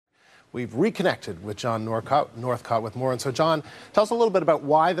We've reconnected with John Northcott with more. And so, John, tell us a little bit about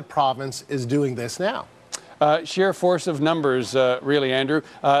why the province is doing this now. Sheer force of numbers, really, Andrew.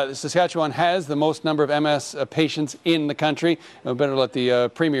 Saskatchewan has the most number of MS patients in the country. I better let the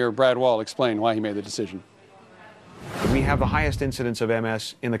Premier, Brad Wall, explain why he made the decision. We have the highest incidence of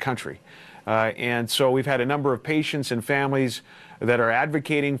MS in the country. And so we've had a number of patients and families that are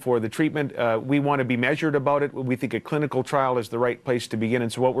advocating for the treatment. We want to be measured about it. We think a clinical trial is the right place to begin.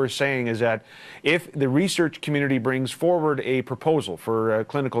 And so what we're saying is that if the research community brings forward a proposal for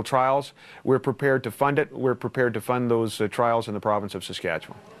clinical trials, we're prepared to fund it. We're prepared to fund those trials in the province of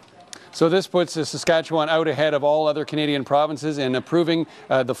Saskatchewan. So this puts Saskatchewan out ahead of all other Canadian provinces in approving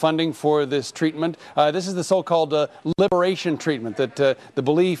the funding for this treatment. This is the so-called liberation treatment, that the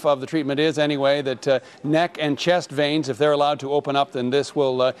belief of the treatment is anyway that neck and chest veins, if they're allowed to open up, then this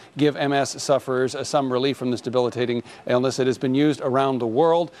will give MS sufferers some relief from this debilitating illness. It has been used around the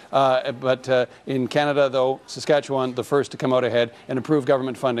world, but in Canada, though, Saskatchewan the first to come out ahead and approve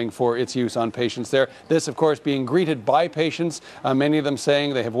government funding for its use on patients there. This, of course, being greeted by patients, many of them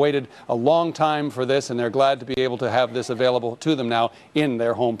saying they have waited a long time for this, and they're glad to be able to have this available to them now in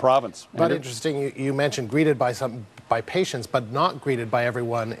their home province. But Andrew? Interesting, you mentioned greeted by patients, but not greeted by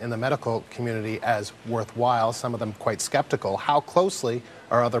everyone in the medical community as worthwhile, some of them quite skeptical. How closely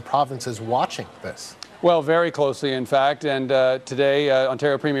are other provinces watching this? Well, very closely, in fact, and today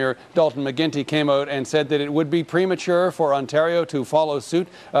Ontario Premier Dalton McGuinty came out and said that it would be premature for Ontario to follow suit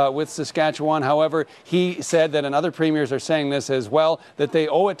with Saskatchewan. However, he said that, and other premiers are saying this as well, that they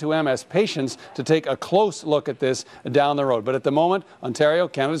owe it to MS patients to take a close look at this down the road. But at the moment, Ontario,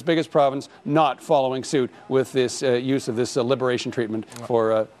 Canada's biggest province, not following suit with this use of this liberation treatment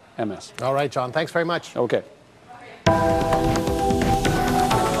for MS. All right, John, thanks very much. Okay.